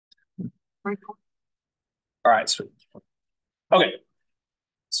All right, sweet. Okay,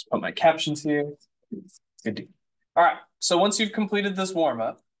 let's put my captions here. Good deal. All right, so once you've completed this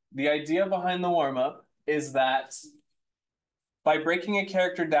warm-up, the idea behind the warm-up is that by breaking a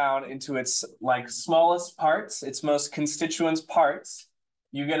character down into its like smallest parts, its most constituent parts,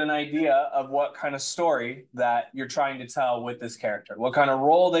 you get an idea of what kind of story that you're trying to tell with this character, what kind of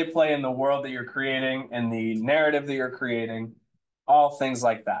role they play in the world that you're creating and the narrative that you're creating, all things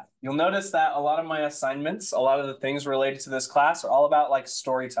like that. You'll notice that a lot of my assignments, a lot of the things related to this class are all about like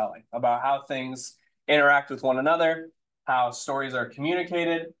storytelling, about how things interact with one another, how stories are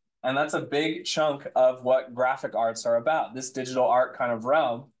communicated, and that's a big chunk of what graphic arts are about. This digital art kind of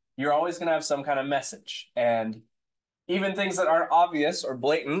realm, you're always going to have some kind of message. And even things that aren't obvious or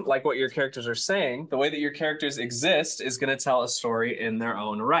blatant, like what your characters are saying, the way that your characters exist is going to tell a story in their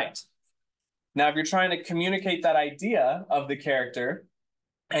own right. Now, if you're trying to communicate that idea of the character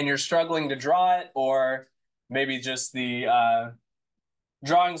and you're struggling to draw it, or maybe just the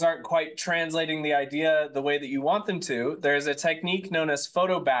drawings aren't quite translating the idea the way that you want them to, there's a technique known as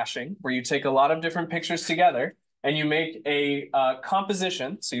photobashing, where you take a lot of different pictures together and you make a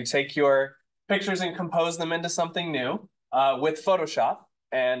composition. So you take your pictures and compose them into something new with Photoshop.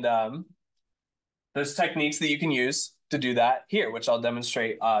 And there's techniques that you can use to do that here, which I'll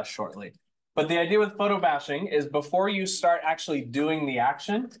demonstrate shortly. But the idea with photobashing is before you start actually doing the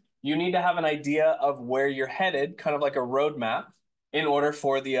action, you need to have an idea of where you're headed, kind of like a roadmap, in order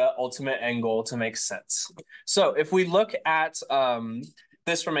for the ultimate end goal to make sense. So if we look at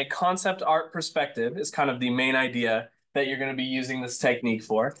this from a concept art perspective, is kind of the main idea that you're going to be using this technique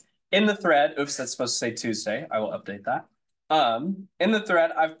for. In the thread, oops, that's supposed to say Tuesday. I will update that. In the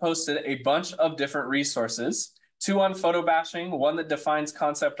thread, I've posted a bunch of different resources, 2 on photo bashing, 1 that defines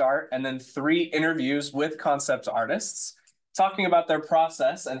concept art, and then 3 interviews with concept artists talking about their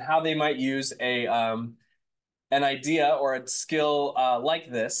process and how they might use an idea or a skill like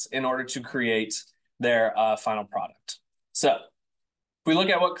this in order to create their final product. So if we look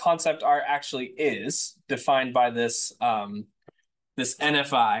at what concept art actually is, defined by this, this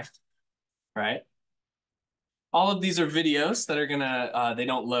NFI, right? All of these are videos that are gonna, they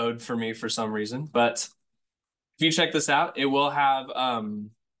don't load for me for some reason, but if you check this out, it will have a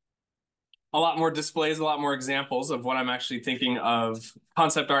lot more displays, a lot more examples of what I'm actually thinking of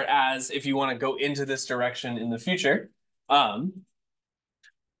concept art as if you want to go into this direction in the future. But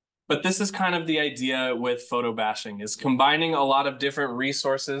this is kind of the idea with photo bashing, is combining a lot of different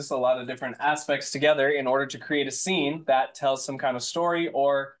resources, a lot of different aspects together in order to create a scene that tells some kind of story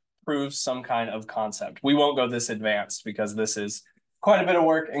or proves some kind of concept. We won't go this advanced because this is quite a bit of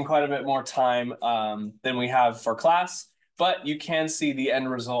work and quite a bit more time than we have for class, but you can see the end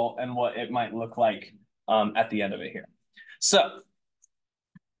result and what it might look like at the end of it here. So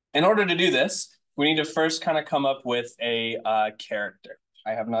in order to do this, we need to first kind of come up with a character.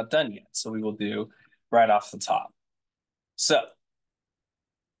 I have not done yet, so we will do right off the top. So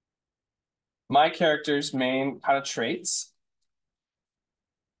my character's main kind of traits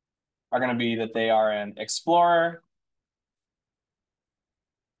are going to be that they are an explorer,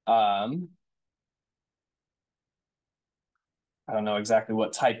 I don't know exactly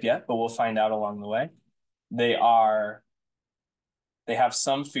what type yet, but we'll find out along the way. They have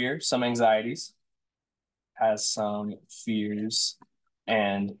some fear, some anxieties, has some fears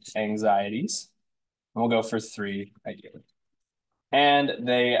and anxieties. And we'll go for 3 ideally. And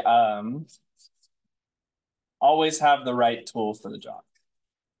they always have the right tool for the job.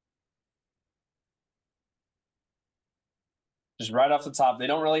 Just right off the top, they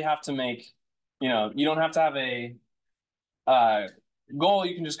don't really have to make, you don't have to have a goal.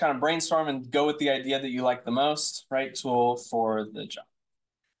 You can just kind of brainstorm and go with the idea that you like the most, right tool for the job.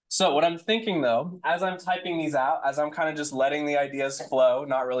 So what I'm thinking though, as I'm typing these out, as I'm kind of just letting the ideas flow,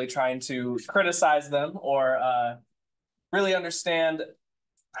 not really trying to criticize them or really understand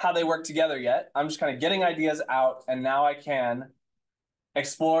how they work together yet, I'm just kind of getting ideas out, and now I can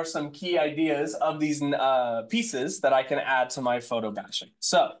explore some key ideas of these pieces that I can add to my photo bashing.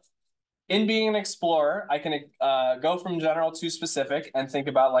 So in being an explorer, I can go from general to specific and think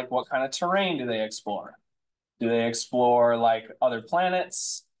about like what kind of terrain do they explore? Do they explore like other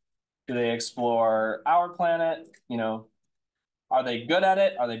planets? Do they explore our planet? Are they good at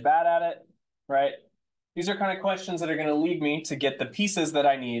it? Are they bad at it? Right? These are kind of questions that are going to lead me to get the pieces that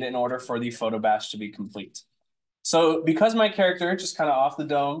I need in order for the photo bash to be complete. So because my character, just kind of off the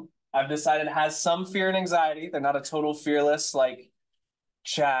dome, I've decided has some fear and anxiety. They're not a total fearless like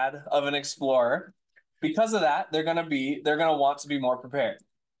Chad of an explorer. Because of that, they're gonna want to be more prepared.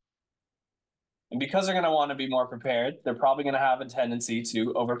 And because they're gonna want to be more prepared, they're probably gonna have a tendency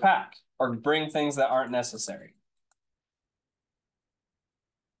to overpack or bring things that aren't necessary.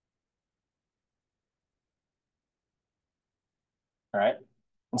 All right.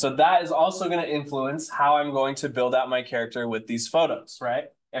 And so that is also going to influence how I'm going to build out my character with these photos, right?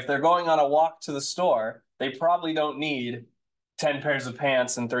 If they're going on a walk to the store, they probably don't need 10 pairs of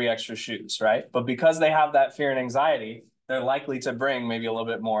pants and 3 extra shoes, right? But because they have that fear and anxiety, they're likely to bring maybe a little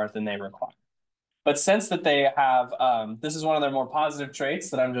bit more than they require. But since that they have, this is one of their more positive traits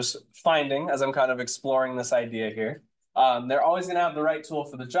that I'm just finding as I'm kind of exploring this idea here. They're always going to have the right tool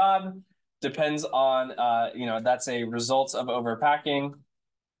for the job. Depends on, that's a result of overpacking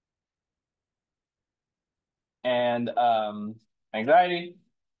and anxiety.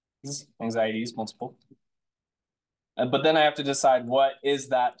 Anxieties, multiple. But then I have to decide what is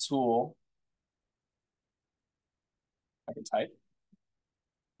that tool. I can type.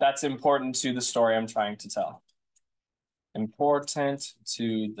 That's important to the story I'm trying to tell. Important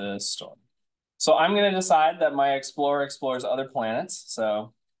to the story. So I'm going to decide that my explorer explores other planets.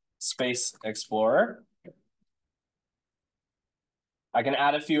 So space explorer. I can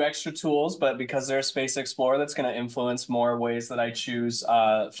add a few extra tools, but because they're a space explorer, that's going to influence more ways that I choose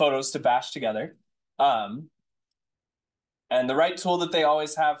photos to bash together. And the right tool that they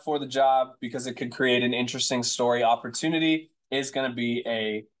always have for the job, because it could create an interesting story opportunity, is going to be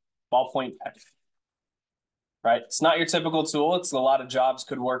a ballpoint pen. Right? It's not your typical tool. It's a lot of jobs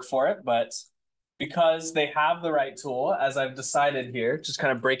could work for it, but because they have the right tool, as I've decided here, just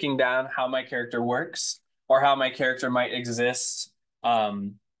kind of breaking down how my character works or how my character might exist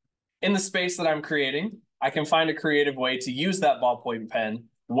in the space that I'm creating, I can find a creative way to use that ballpoint pen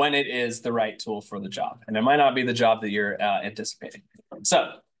when it is the right tool for the job. And it might not be the job that you're anticipating.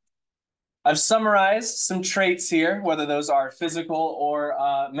 So I've summarized some traits here, whether those are physical or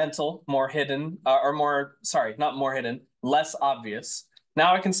mental, more hidden, not more hidden, less obvious.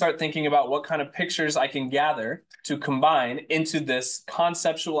 Now I can start thinking about what kind of pictures I can gather to combine into this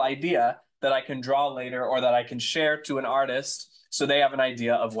conceptual idea that I can draw later or that I can share to an artist so they have an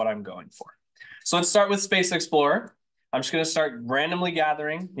idea of what I'm going for. So let's start with Space Explorer. I'm just going to start randomly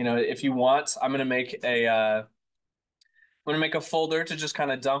gathering. If you want, I'm going to make a folder to just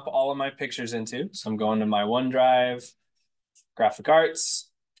kind of dump all of my pictures into. So I'm going to my OneDrive, Graphic Arts.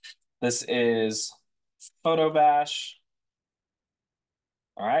 This is Photobash.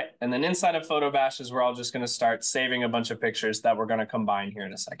 All right. And then inside of Photobash is where I'm just going to start saving a bunch of pictures that we're going to combine here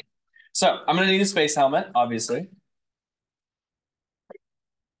in a second. So I'm going to need a space helmet, obviously.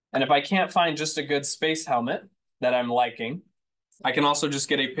 And if I can't find just a good space helmet that I'm liking, I can also just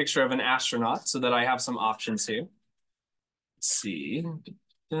get a picture of an astronaut so that I have some options here. Let's see.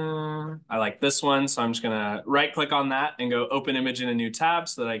 I like this one, so I'm just gonna right click on that and go open image in a new tab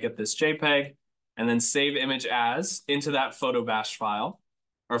so that I get this JPEG and then save image as into that photobash file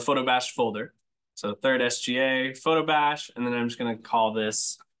or photobash folder. So third SGA, photobash, and then I'm just gonna call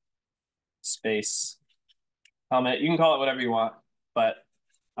this space helmet. You can call it whatever you want, but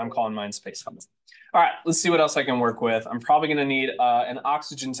I'm calling mine space helmet. All right, let's see what else I can work with. I'm probably gonna need an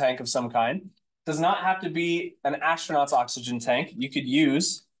oxygen tank of some kind. Does not have to be an astronaut's oxygen tank. You could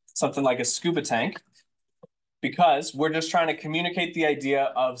use something like a scuba tank because we're just trying to communicate the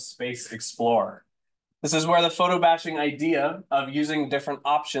idea of space explorer. This is where the photo bashing idea of using different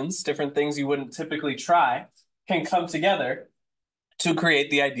options, different things you wouldn't typically try, can come together to create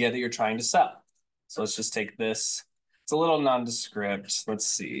the idea that you're trying to sell. So let's just take this. It's a little nondescript. Let's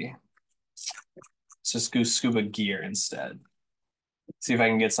see. Let's just do scuba gear instead. See if I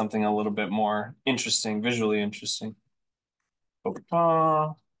can get something a little bit more interesting, visually interesting. Kind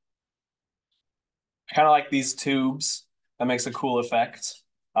of like these tubes. That makes a cool effect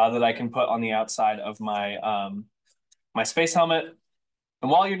that I can put on the outside of my my space helmet. And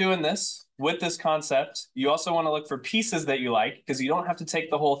while you're doing this, with this concept, you also want to look for pieces that you like because you don't have to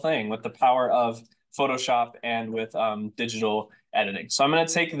take the whole thing with the power of Photoshop and with digital editing. So I'm going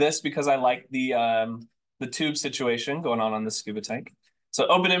to take this because I like the tube situation going on the scuba tank. So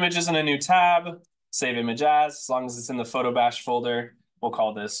open images in a new tab, save image as long as it's in the Photobash folder. We'll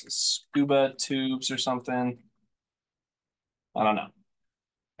call this scuba tubes or something. I don't know.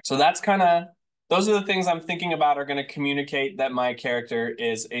 So that's those are the things I'm thinking about are going to communicate that my character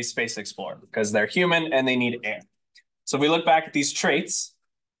is a space explorer because they're human and they need air. So if we look back at these traits,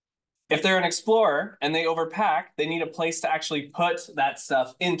 if they're an explorer and they overpack, they need a place to actually put that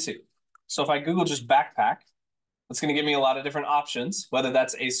stuff into. So if I Google just backpack, it's going to give me a lot of different options, whether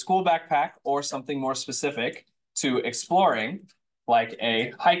that's a school backpack or something more specific to exploring, like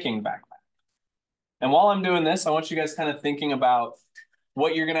a hiking backpack. And while I'm doing this, I want you guys kind of thinking about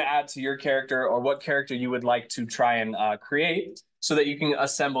what you're going to add to your character or what character you would like to try and create so that you can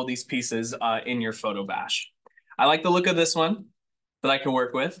assemble these pieces in your Photobash. I like the look of this one that I can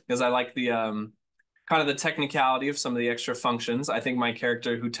work with because I like the kind of the technicality of some of the extra functions. I think my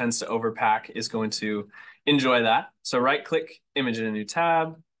character who tends to overpack is going to enjoy that. So right click, image in a new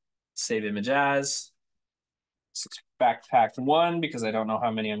tab, save image as. Backpack one because I don't know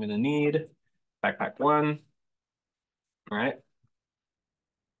how many I'm going to need. Backpack one. All right.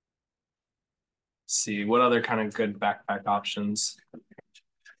 Let's see what other kind of good backpack options.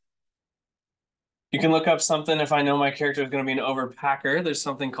 You can look up something if I know my character is going to be an overpacker. There's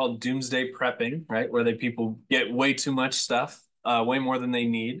something called doomsday prepping, right? Where people get way too much stuff, way more than they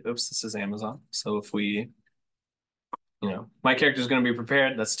need. Oops, this is Amazon. So if we, my character is going to be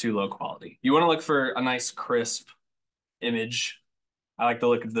prepared, that's too low quality. You want to look for a nice crisp image. I like the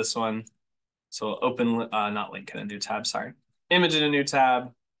look of this one. So open, not link in a new tab, sorry. Image in a new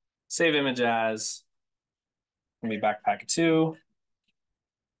tab, save image as, gonna be backpack 2.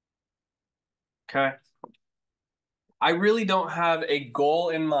 Okay. I really don't have a goal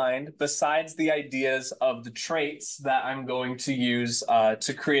in mind besides the ideas of the traits that I'm going to use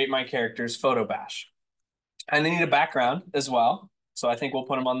to create my character's Photobash. And they need a background as well. So I think we'll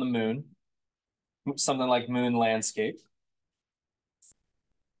put them on the moon, something like moon landscape.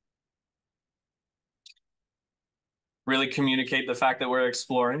 Really communicate the fact that we're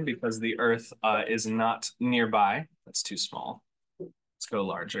exploring because the Earth is not nearby. That's too small. Let's go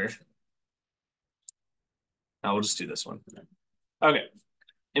larger. Now we'll just do this one. Okay.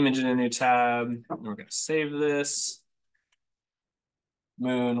 Image in a new tab. We're going to save this.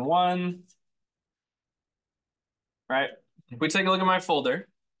 Moon 1. Right? If we take a look at my folder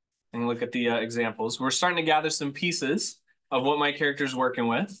and look at the examples, we're starting to gather some pieces of what my character's working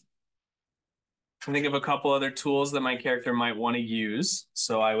with. I think of a couple other tools that my character might want to use.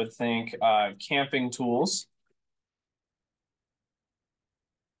 So I would think camping tools.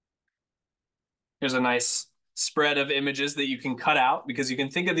 Here's a nice spread of images that you can cut out because you can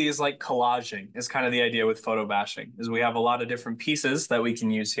think of these like collaging is kind of the idea with photo bashing is we have a lot of different pieces that we can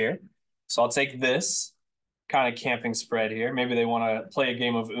use here. So I'll take this kind of camping spread here. Maybe they want to play a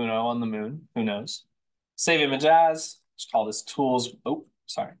game of Uno on the moon. Who knows? Save image as. Let's call this tools. Oh,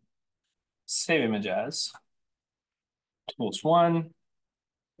 sorry. Save image as. Tools 1.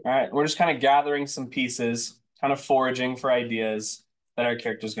 All right. We're just kind of gathering some pieces, kind of foraging for ideas that our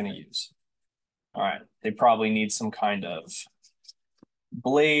character is going to use. All right. They probably need some kind of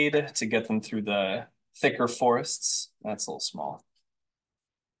blade to get them through the thicker forests. That's a little small.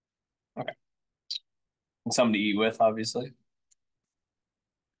 Okay. And something to eat with, obviously.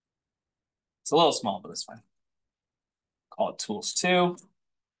 It's a little small, but it's fine. Call it tools 2.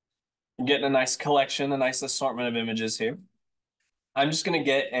 I'm getting a nice collection, a nice assortment of images here. I'm just going to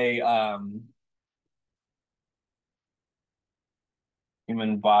get a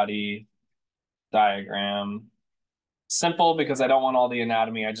human body diagram. Simple because I don't want all the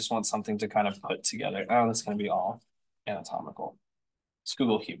anatomy. I just want something to kind of put together. Oh, that's going to be all anatomical. Let's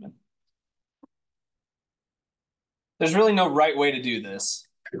Google human. There's really no right way to do this.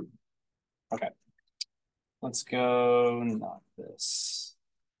 Okay. Let's go, not this.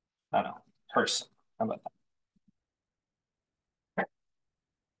 I don't know, person. How about that?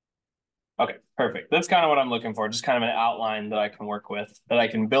 Okay, perfect. That's kind of what I'm looking for. Just kind of an outline that I can work with, that I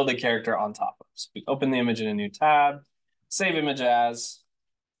can build a character on top of. So we open the image in a new tab, save image as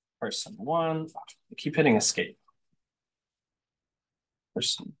person 1. I keep hitting escape.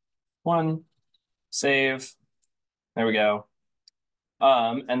 Person 1, save. There we go.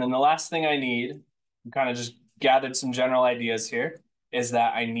 And then the last thing I need, I kind of just gathered some general ideas here, is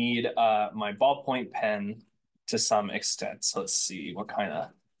that I need my ballpoint pen to some extent. So let's see what kind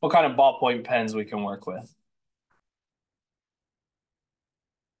of ballpoint pens we can work with.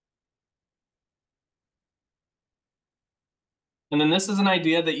 And then this is an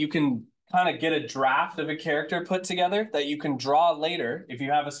idea that you can kind of get a draft of a character put together that you can draw later if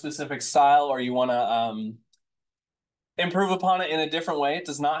you have a specific style or you want to improve upon it in a different way. It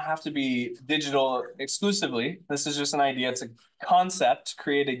does not have to be digital exclusively. This is just an idea. It's a concept.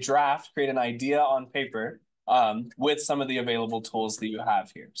 Create a draft, create an idea on paper with some of the available tools that you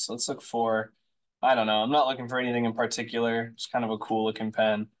have here. So let's look for, I don't know, I'm not looking for anything in particular. It's kind of a cool looking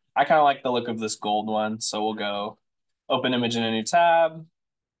pen. I kind of like the look of this gold one. So we'll go open image in a new tab,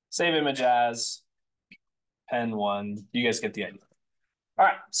 save image as pen 1. You guys get the idea. All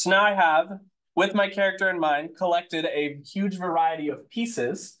right, so now I have, with my character in mind, collected a huge variety of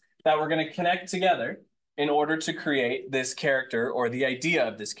pieces that we're going to connect together in order to create this character or the idea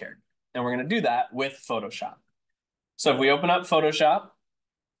of this character. And we're going to do that with Photoshop. So if we open up Photoshop,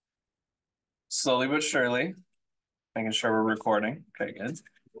 slowly but surely, Making sure we're recording. Okay, good.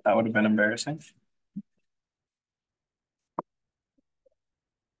 That would have been embarrassing.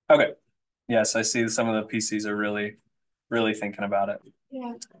 Okay. Yes, I see some of the PCs are really, really thinking about it.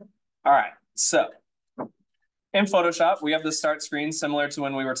 Yeah. All right. So in Photoshop, we have the start screen similar to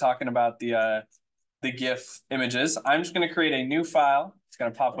when we were talking about the GIF images. I'm just going to create a new file. It's going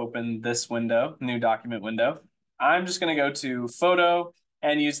to pop open this window, new document window. I'm just going to go to Photo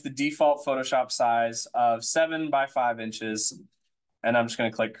and use the default Photoshop size of 7 by 5 inches. And I'm just going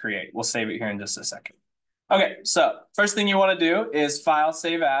to click Create. We'll save it here in just a second. Okay, so first thing you want to do is File,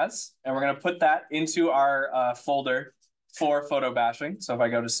 Save As, and we're going to put that into our folder for photo bashing. So if I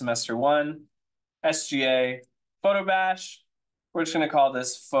go to Semester 1, SGA, Photobash, we're just going to call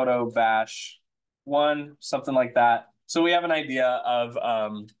this Photobash 1, something like that. So we have an idea of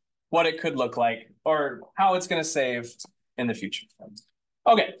what it could look like or how it's going to save in the future.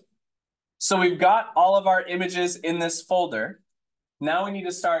 Okay, so we've got all of our images in this folder. Now we need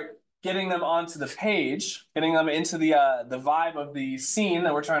to start getting them onto the page, getting them into the vibe of the scene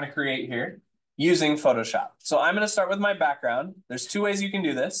that we're trying to create here using Photoshop. So I'm going to start with my background. There's 2 ways you can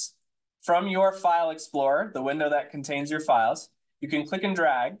do this. From your File Explorer, the window that contains your files, you can click and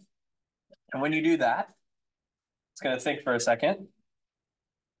drag. And when you do that, it's going to think for a second.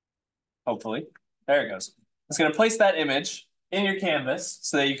 Hopefully. There it goes. It's going to place that image in your canvas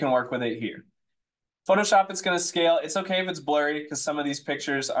so that you can work with it here. Photoshop, it's going to scale. It's okay if it's blurry because some of these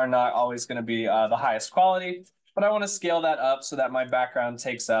pictures are not always going to be the highest quality, but I want to scale that up so that my background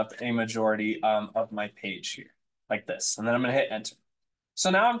takes up a majority of my page here, like this. And then I'm going to hit enter. So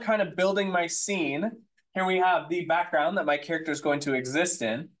now I'm kind of building my scene. Here we have the background that my character is going to exist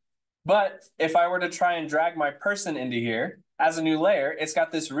in. But if I were to try and drag my person into here as a new layer, it's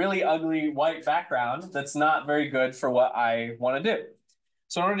got this really ugly white background that's not very good for what I want to do.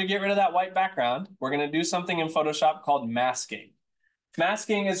 So in order to get rid of that white background, we're going to do something in Photoshop called masking.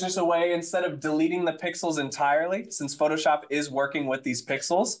 Masking is just a way, instead of deleting the pixels entirely, since Photoshop is working with these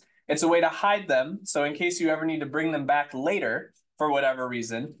pixels, it's a way to hide them. So in case you ever need to bring them back later, for whatever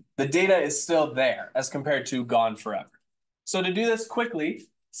reason, the data is still there as compared to gone forever. So to do this quickly,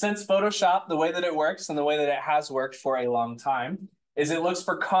 since Photoshop, the way that it works and the way that it has worked for a long time, is it looks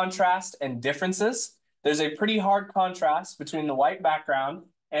for contrast and differences. There's a pretty hard contrast between the white background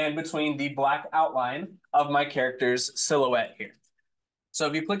and between the black outline of my character's silhouette here. So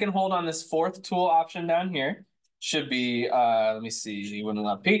if you click and hold on this 4th tool option down here, should be, let me see,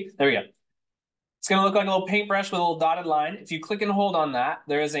 P. There we go. It's going to look like a little paintbrush with a little dotted line. If you click and hold on that,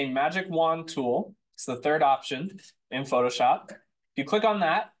 there is a magic wand tool. It's the 3rd option in Photoshop. If you click on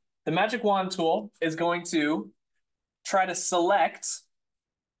that, the magic wand tool is going to try to select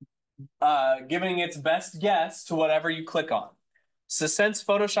giving its best guess to whatever you click on. So since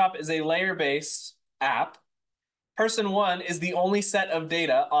Photoshop is a layer-based app, person 1 is the only set of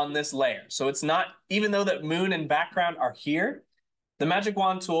data on this layer. So it's not, even though that moon and background are here, the magic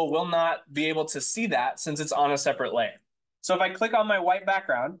wand tool will not be able to see that since it's on a separate layer. So if I click on my white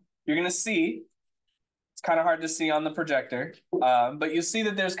background, you're going to see, it's kind of hard to see on the projector, but you see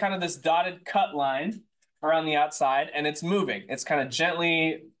that there's kind of this dotted cut line around the outside, and it's moving. It's kind of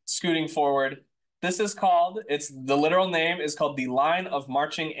gently scooting forward. This is called, the literal name is called the line of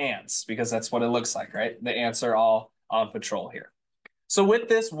marching ants, because that's what it looks like, right? The ants are all on patrol here. So with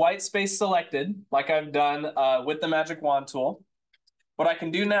this white space selected, like I've done with the magic wand tool, what I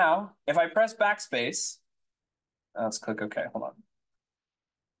can do now, if I press backspace, let's click OK, hold on.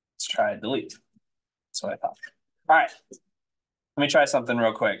 Let's try delete. That's what I thought. All right, let me try something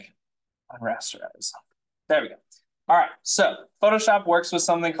real quick on rasterize. There we go. All right, so Photoshop works with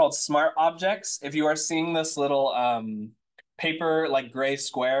something called smart objects. If you are seeing this little paper, like gray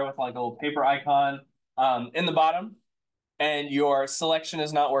square with like a little paper icon in the bottom, and your selection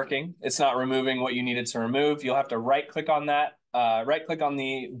is not working, it's not removing what you needed to remove, you'll have to right click on that, right click on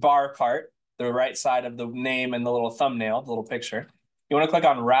the bar part, the right side of the name and the little thumbnail, the little picture. You want to click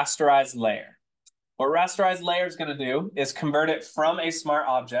on rasterize layer. What rasterize layer is going to do is convert it from a smart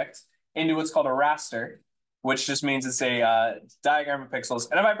object into what's called a raster, which just means it's a diagram of pixels.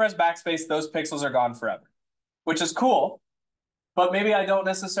 And if I press backspace, those pixels are gone forever, which is cool, but maybe I don't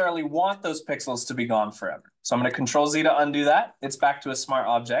necessarily want those pixels to be gone forever. So I'm going to Control Z to undo that. It's back to a smart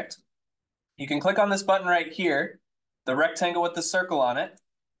object. You can click on this button right here, the rectangle with the circle on it.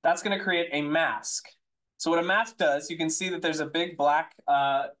 That's going to create a mask. So what a mask does, you can see that there's a big black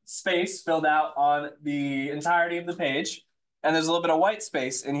space filled out on the entirety of the page. And there's a little bit of white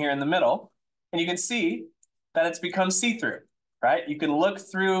space in here in the middle. And you can see that it's become see-through, right? You can look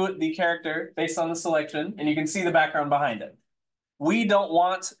through the character based on the selection, and you can see the background behind it. we don't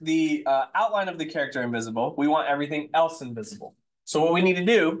want the outline of the character invisible. We want everything else invisible. So what we need to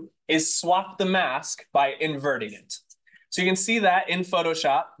do is swap the mask by inverting it. So you can see that in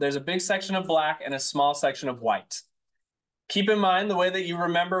Photoshop, there's a big section of black and a small section of white. Keep in mind the way that you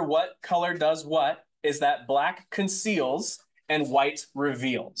remember what color does what is that black conceals and white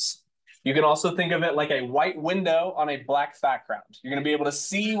reveals. You can also think of it like a white window on a black background. You're going to be able to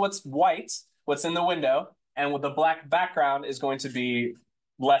see what's white, what's in the window, and with the black background is going to be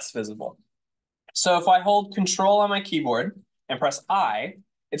less visible. So if I hold Control on my keyboard and press I,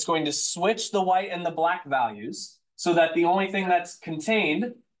 it's going to switch the white and the black values so that the only thing that's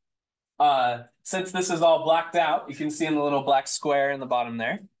contained, since this is all blacked out, you can see in the little black square in the bottom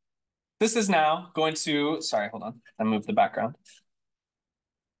there. This is now going to, sorry, hold on, I moved the background.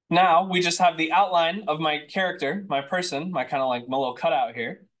 Now we just have the outline of my character, my person, my kind of like my little cutout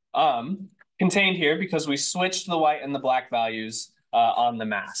here, contained here because we switched the white and the black values on the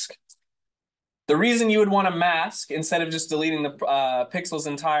mask. The reason you would want to mask instead of just deleting the pixels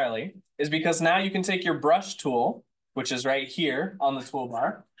entirely is because now you can take your brush tool, which is right here on the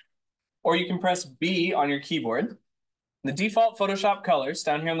toolbar, or you can press B on your keyboard. The default Photoshop colors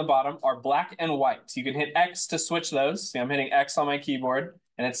down here on the bottom are black and white. You can hit X to switch those. See, I'm hitting X on my keyboard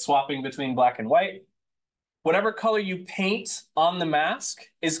and it's swapping between black and white. Whatever color you paint on the mask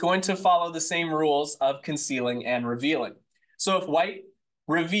is going to follow the same rules of concealing and revealing. So if white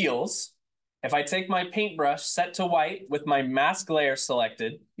reveals, if I take my paintbrush set to white with my mask layer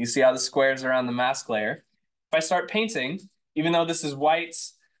selected, you see how the squares are on the mask layer. If I start painting, even though this is white,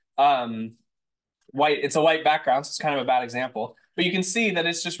 it's a white background, so it's kind of a bad example, but you can see that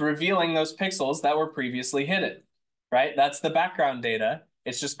it's just revealing those pixels that were previously hidden, right? That's the background data.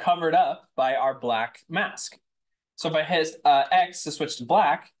 It's just covered up by our black mask. So if I hit X to switch to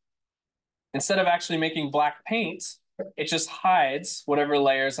black, instead of actually making black paint, it just hides whatever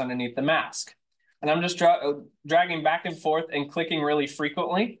layers underneath the mask. And I'm just dragging back and forth and clicking really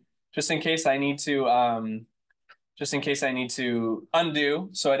frequently, just in case I need to undo,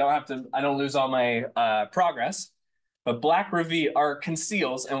 so I don't lose all my progress. But black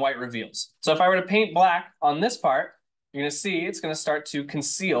conceals and white reveals. So if I were to paint black on this part, you're gonna see it's gonna start to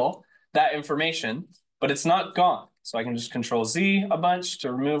conceal that information, but it's not gone. So I can just Control Z a bunch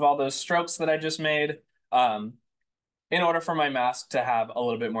to remove all those strokes that I just made in order for my mask to have a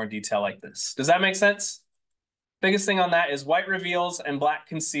little bit more detail like this. Does that make sense? Biggest thing on that is white reveals and black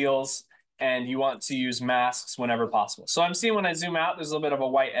conceals, and you want to use masks whenever possible. So I'm seeing when I zoom out, there's a little bit of a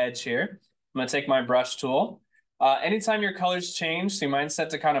white edge here. I'm gonna take my brush tool. Anytime your colors change, so mine's set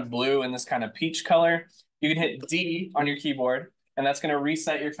to kind of blue and this kind of peach color, you can hit D on your keyboard, and that's gonna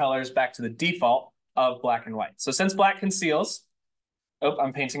reset your colors back to the default of black and white. So since black conceals, oh,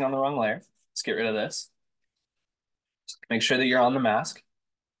 I'm painting on the wrong layer. Let's get rid of this. Make sure that you're on the mask.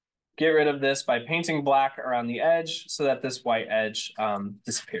 Get rid of this by painting black around the edge so that this white edge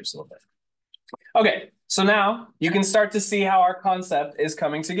disappears a little bit. Okay, so now you can start to see how our concept is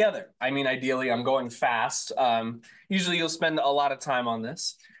coming together. I mean, ideally, I'm going fast. Usually you'll spend a lot of time on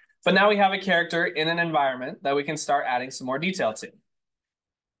this. But now we have a character in an environment that we can start adding some more detail to.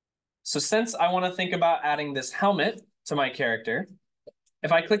 So since I want to think about adding this helmet to my character,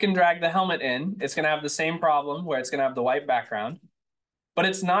 if I click and drag the helmet in, it's going to have the same problem where it's going to have the white background, but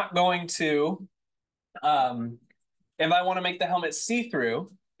it's not going to, if I want to make the helmet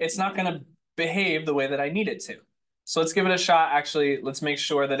see-through, it's not going to behave the way that I need it to. So let's give it a shot. Actually, let's make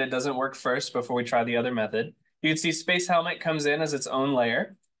sure that it doesn't work first before we try the other method. You can see Space Helmet comes in as its own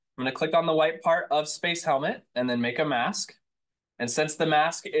layer. I'm going to click on the white part of Space Helmet and then make a mask. And since the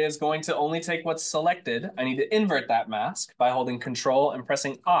mask is going to only take what's selected, I need to invert that mask by holding Control and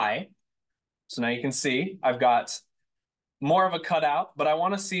pressing I. So now you can see I've got more of a cutout, but I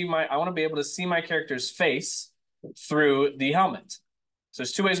want to be able to see my character's face through the helmet. So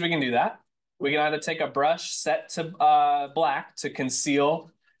there's two ways we can do that. We can either take a brush set to black to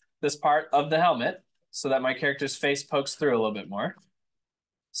conceal this part of the helmet so that my character's face pokes through a little bit more.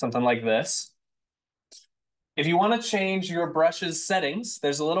 Something like this. If you want to change your brush's settings,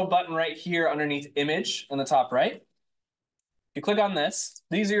 there's a little button right here underneath Image in the top right. You click on this,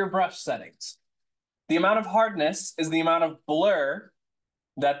 these are your brush settings. The amount of hardness is the amount of blur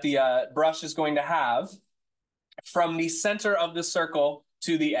that the brush is going to have from the center of the circle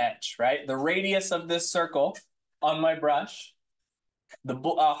to the edge, right? The radius of this circle on my brush, the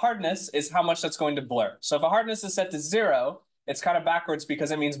hardness is how much that's going to blur. So if a hardness is set to 0, it's kind of backwards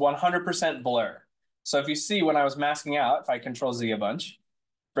because it means 100% blur. So if you see when I was masking out, if I Control Z a bunch,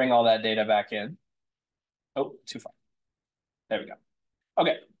 bring all that data back in. Oh, too far. There we go.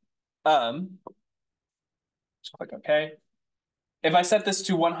 Okay. Just click OK. If I set this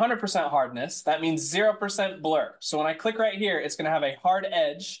to 100% hardness, that means 0% blur. So when I click right here, it's going to have a hard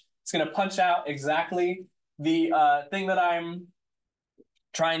edge. It's going to punch out exactly the thing that I'm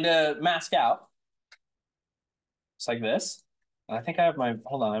trying to mask out. It's like this. And I think I have my,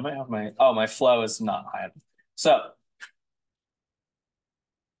 hold on, I might have my, oh, my flow is not high enough. So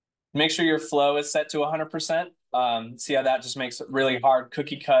make sure your flow is set to 100%. See how that just makes really hard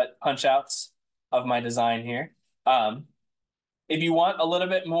cookie cut punch outs of my design here. If you want a little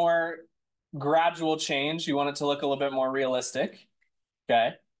bit more gradual change, you want it to look a little bit more realistic,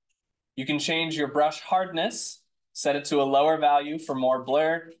 okay? You can change your brush hardness, set it to a lower value for more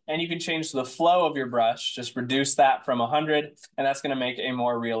blur, and you can change the flow of your brush, just reduce that from 100, and that's gonna make a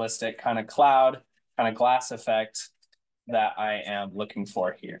more realistic kind of cloud, kind of glass effect that I am looking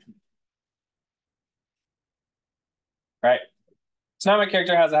for here. Right? So now my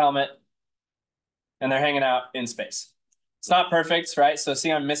character has a helmet, and they're hanging out in space. It's not perfect, right? So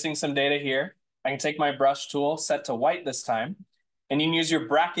see, I'm missing some data here. I can take my brush tool, set to white this time, and you can use your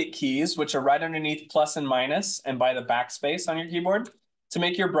bracket keys, which are right underneath plus and minus and by the backspace on your keyboard, to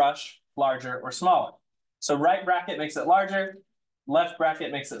make your brush larger or smaller. So right bracket makes it larger, left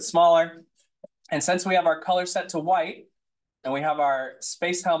bracket makes it smaller. And since we have our color set to white and we have our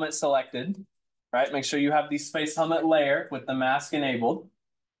space helmet selected, right? Make sure you have the space helmet layer with the mask enabled.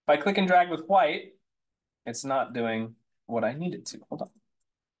 If I click and drag with white, it's not doing what I need it to. Hold on.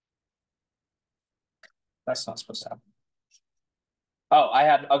 That's not supposed to happen.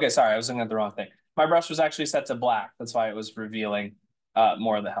 Oh, okay, sorry, I was looking at the wrong thing. My brush was actually set to black. That's why it was revealing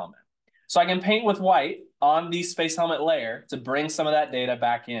more of the helmet. So I can paint with white on the space helmet layer to bring some of that data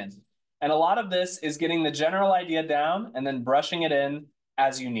back in. And a lot of this is getting the general idea down and then brushing it in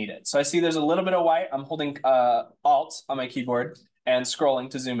as you need it. So I see there's a little bit of white. I'm holding Alt on my keyboard and scrolling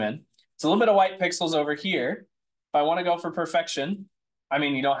to zoom in. It's a little bit of white pixels over here. If I want to go for perfection, I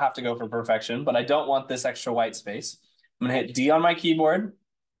mean, you don't have to go for perfection, but I don't want this extra white space. I'm going to hit D on my keyboard.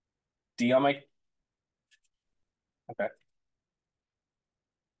 D on my... Okay.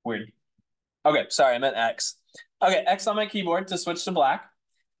 Weird. Okay, sorry, I meant X. Okay, X on my keyboard to switch to black.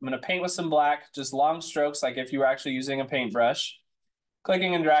 I'm going to paint with some black, just long strokes, like if you were actually using a paintbrush.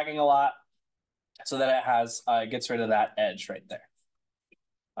 Clicking and dragging a lot so that it has gets rid of that edge right there.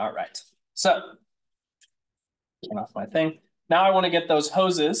 All right, so turn off my thing. Now I want to get those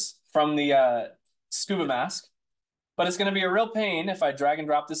hoses from the scuba mask, but it's going to be a real pain if I drag and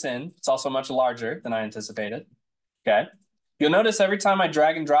drop this in. It's also much larger than I anticipated. Okay. You'll notice every time I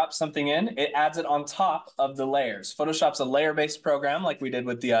drag and drop something in, it adds it on top of the layers. Photoshop's a layer-based program like we did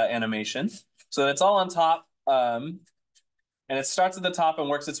with the animation. So it's all on top, and it starts at the top and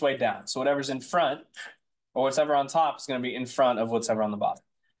works its way down. So whatever's in front or whatever on top is going to be in front of whatever on the bottom.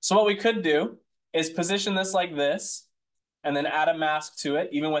 So what we could do is position this like this and then add a mask to it,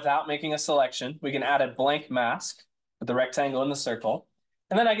 even without making a selection. We can add a blank mask with the rectangle and the circle.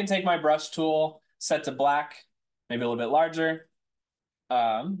 And then I can take my brush tool, set to black, maybe a little bit larger.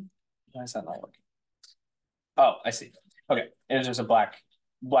 Why is that not working? Oh, I see. Okay, it's just a black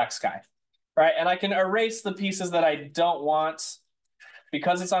sky. All right, and I can erase the pieces that I don't want.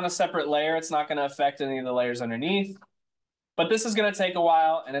 Because it's on a separate layer, it's not going to affect any of the layers underneath. But this is going to take a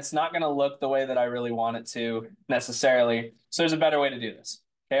while, and it's not going to look the way that I really want it to necessarily. So there's a better way to do this.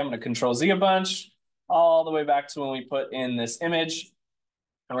 Okay, I'm going to Control Z a bunch, all the way back to when we put in this image,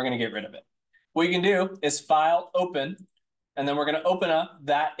 and we're going to get rid of it. What you can do is File, Open, and then we're going to open up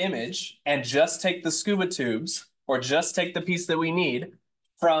that image and just take the scuba tubes, or just take the piece that we need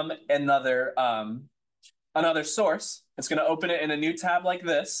from another source. It's going to open it in a new tab like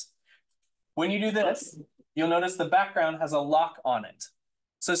this. When you do this, you'll notice the background has a lock on it.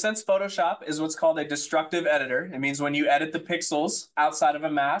 So since Photoshop is what's called a destructive editor, it means when you edit the pixels outside of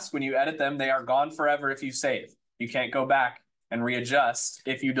a mask, when you edit them, they are gone forever if you save. You can't go back and readjust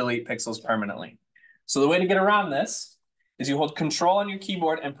if you delete pixels permanently. So the way to get around this is you hold Control on your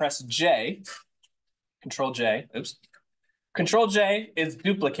keyboard and press J. Control J, oops. Control J is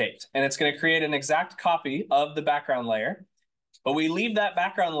duplicate, and it's going to create an exact copy of the background layer. But we leave that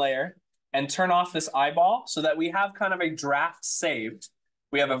background layer and turn off this eyeball so that we have kind of a draft saved.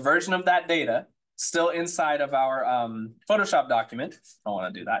 We have a version of that data still inside of our Photoshop document. I don't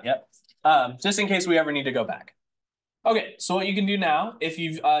want to do that yet, just in case we ever need to go back. Okay, so what you can do now, if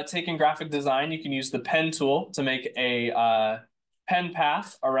you've taken graphic design, you can use the pen tool to make a pen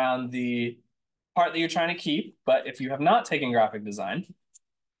path around the part that you're trying to keep. But if you have not taken graphic design,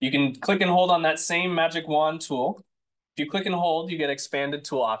 you can click and hold on that same magic wand tool. If you click and hold, you get expanded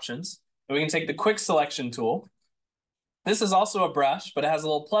tool options. And we can take the quick selection tool. This is also a brush, but it has a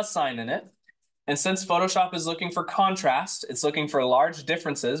little plus sign in it. And since Photoshop is looking for contrast, it's looking for large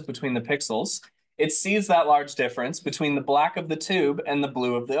differences between the pixels, it sees that large difference between the black of the tube and the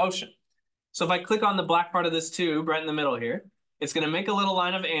blue of the ocean. So if I click on the black part of this tube right in the middle here, it's going to make a little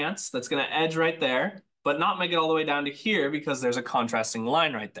line of ants that's going to edge right there, but not make it all the way down to here because there's a contrasting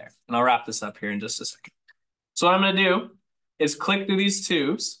line right there. And I'll wrap this up here in just a second. So what I'm going to do is click through these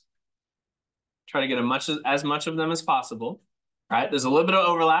tubes, try to get as much of them as possible. All right, there's a little bit of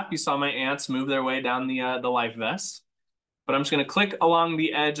overlap. You saw my ants move their way down the life vest. But I'm just going to click along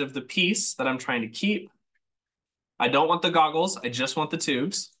the edge of the piece that I'm trying to keep. I don't want the goggles. I just want the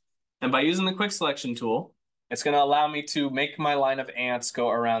tubes. And by using the quick selection tool, it's going to allow me to make my line of ants go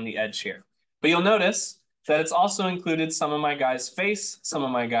around the edge here. But you'll notice that it's also included some of my guy's face, some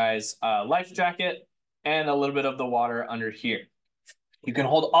of my guy's life jacket, and a little bit of the water under here. You can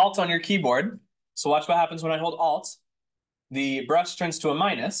hold Alt on your keyboard. So watch what happens when I hold Alt. The brush turns to a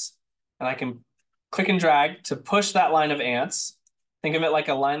minus, and I can click and drag to push that line of ants. Think of it like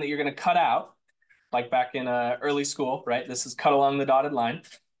a line that you're going to cut out, like back in early school, right? This is cut along the dotted line.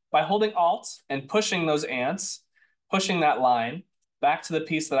 By holding Alt and pushing those ants, pushing that line back to the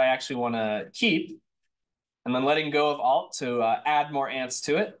piece that I actually want to keep, and then letting go of Alt to add more ants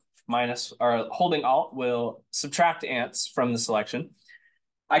to it, holding Alt will subtract ants from the selection.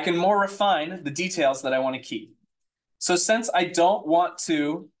 I can more refine the details that I want to keep. So since I don't want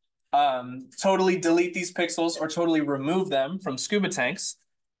to totally delete these pixels or totally remove them from scuba tanks,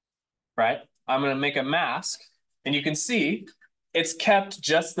 right? I'm going to make a mask, and you can see it's kept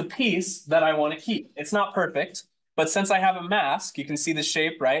just the piece that I want to keep. It's not perfect, but since I have a mask, you can see the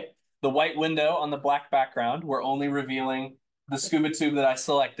shape, right? The white window on the black background, we're only revealing the scuba tube that I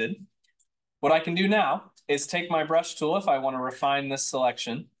selected. What I can do now is take my brush tool if I want to refine this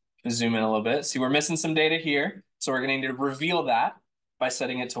selection. Zoom in a little bit. See, we're missing some data here. So we're going to need to reveal that by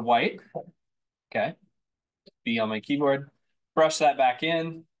setting it to white. Okay. B on my keyboard. Brush that back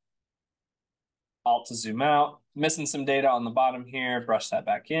in. Alt to zoom out. Missing some data on the bottom here. Brush that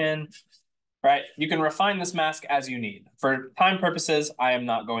back in. Right. You can refine this mask as you need. For time purposes, I am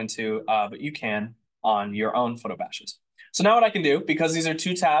not going to, but you can on your own photo bashes. So now what I can do, because these are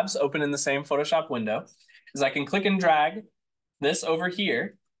two tabs open in the same Photoshop window, is I can click and drag this over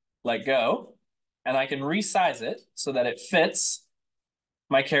here, let go, and I can resize it so that it fits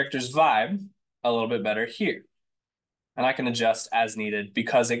my character's vibe a little bit better here. And I can adjust as needed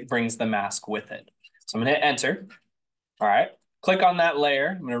because it brings the mask with it. So I'm going to hit enter. All right. Click on that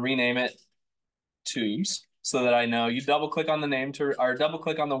layer. I'm going to rename it tubes so that I know you double click on the name or double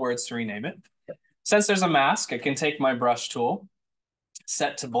click on the words to rename it. Since there's a mask, I can take my brush tool,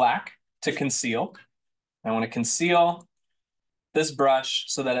 set to black to conceal. I want to conceal this brush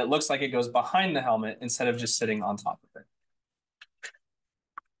so that it looks like it goes behind the helmet instead of just sitting on top of it.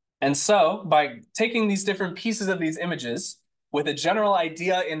 And so by taking these different pieces of these images with a general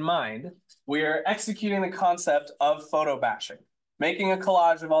idea in mind, we are executing the concept of photo bashing, making a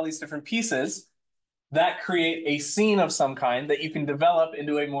collage of all these different pieces that create a scene of some kind that you can develop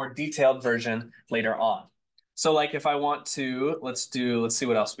into a more detailed version later on. So like if I want to, let's see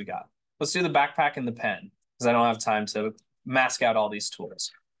what else we got. Let's do the backpack and the pen, because I don't have time to mask out all these tools.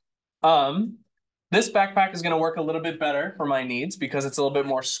 This backpack is going to work a little bit better for my needs because it's a little bit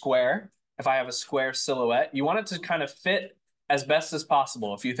more square. If I have a square silhouette, you want it to kind of fit as best as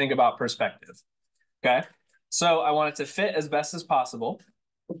possible if you think about perspective. Okay, so I want it to fit as best as possible.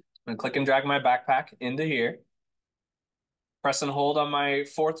 I'm going to click and drag my backpack into here. Press and hold on my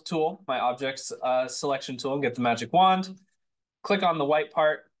fourth tool, my objects selection tool, and get the magic wand. Click on the white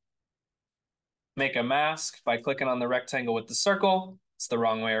part. Make a mask by clicking on the rectangle with the circle. It's the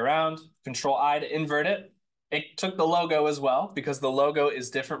wrong way around. Control I to invert it. It took the logo as well because the logo is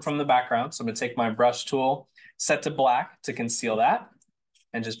different from the background. So I'm going to take my brush tool, set to black to conceal that,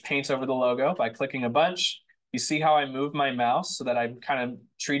 and just paint over the logo by clicking a bunch. You see how I move my mouse so that I'm kind of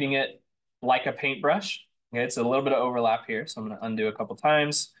treating it like a paintbrush. Okay, it's a little bit of overlap here, so I'm going to undo a couple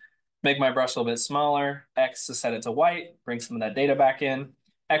times. Make my brush a little bit smaller. X to set it to white, bring some of that data back in.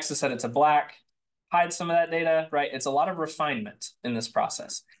 X to set it to black, hide some of that data, right? It's a lot of refinement in this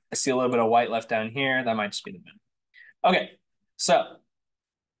process. I see a little bit of white left down here. That might just be the min. Okay, so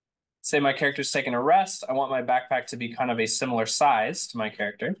say my character's taking a rest. I want my backpack to be kind of a similar size to my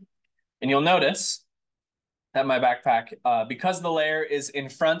character. And you'll notice that my backpack, because the layer is in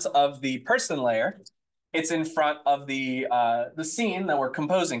front of the person layer, it's in front of the scene that we're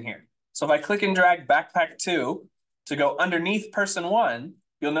composing here. So if I click and drag backpack 2 to go underneath person 1,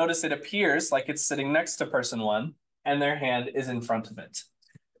 you'll notice it appears like it's sitting next to person 1 and their hand is in front of it.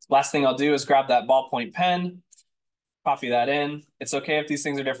 Last thing I'll do is grab that ballpoint pen Copy that in. It's okay if these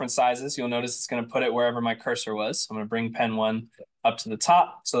things are different sizes. You'll notice it's going to put it wherever my cursor was. I'm going to bring pen 1 up to the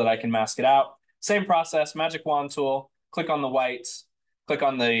top so that I can mask it out. Same process, magic wand tool, click on the white, click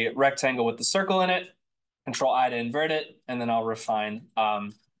on the rectangle with the circle in it, Control I to invert it, and then I'll refine,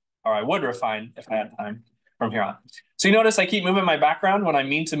 or I would refine if I had time from here on. So you notice I keep moving my background when I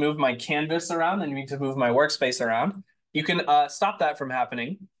mean to move my canvas around and mean to move my workspace around. You can stop that from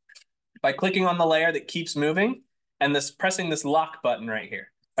happening by clicking on the layer that keeps moving and pressing this lock button right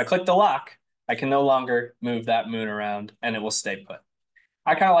here. If I click the lock, I can no longer move that moon around and it will stay put.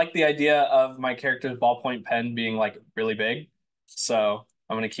 I kind of like the idea of my character's ballpoint pen being like really big. So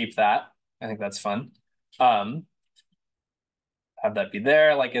I'm going to keep that. I think that's fun. Have that be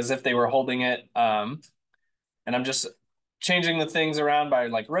there, like as if they were holding it. And I'm just changing the things around by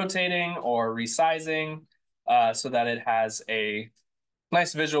like rotating or resizing so that it has a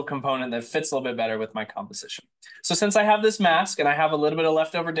nice visual component that fits a little bit better with my composition. So since I have this mask and I have a little bit of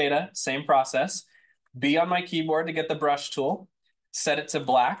leftover data, same process, B on my keyboard to get the brush tool, set it to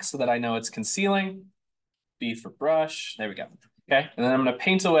black so that I know it's concealing, B for brush, there we go. Okay, and then I'm gonna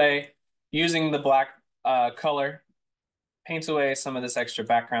paint away using the black color, paint away some of this extra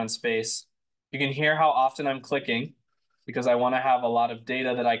background space. You can hear how often I'm clicking because I wanna have a lot of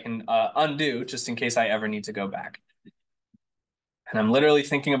data that I can undo just in case I ever need to go back. And I'm literally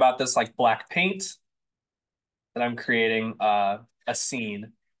thinking about this like black paint that I'm creating a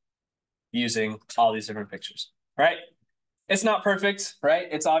scene using all these different pictures, right? It's not perfect, right?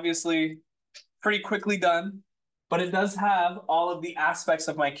 It's obviously pretty quickly done, but it does have all of the aspects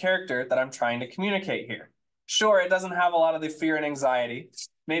of my character that I'm trying to communicate here. Sure, it doesn't have a lot of the fear and anxiety.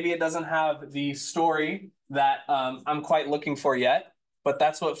 Maybe it doesn't have the story that I'm quite looking for yet, but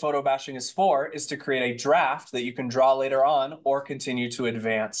that's what photo bashing is for, is to create a draft that you can draw later on or continue to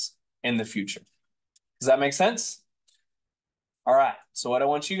advance in the future. Does that make sense? All right, so what I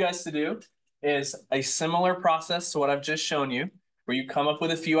want you guys to do is a similar process to what I've just shown you, where you come up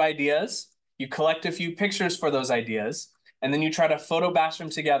with a few ideas, you collect a few pictures for those ideas, and then you try to photo bash them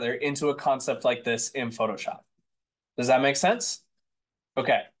together into a concept like this in Photoshop. Does that make sense?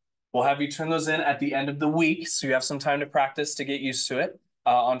 Okay, we'll have you turn those in at the end of the week, so you have some time to practice to get used to it.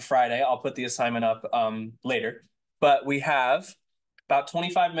 On Friday, I'll put the assignment up later, but we have about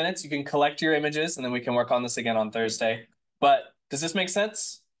 25 minutes. You can collect your images, and then we can work on this again on Thursday. But does this make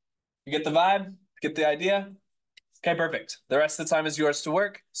sense? You get the vibe? Get the idea? Okay, perfect. The rest of the time is yours to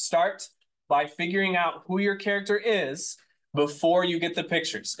work. Start by figuring out who your character is before you get the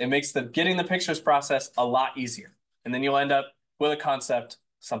pictures. It makes the getting the pictures process a lot easier. And then you'll end up with a concept,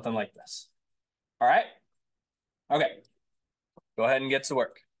 something like this. All right? Okay. Go ahead and get to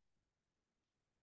work.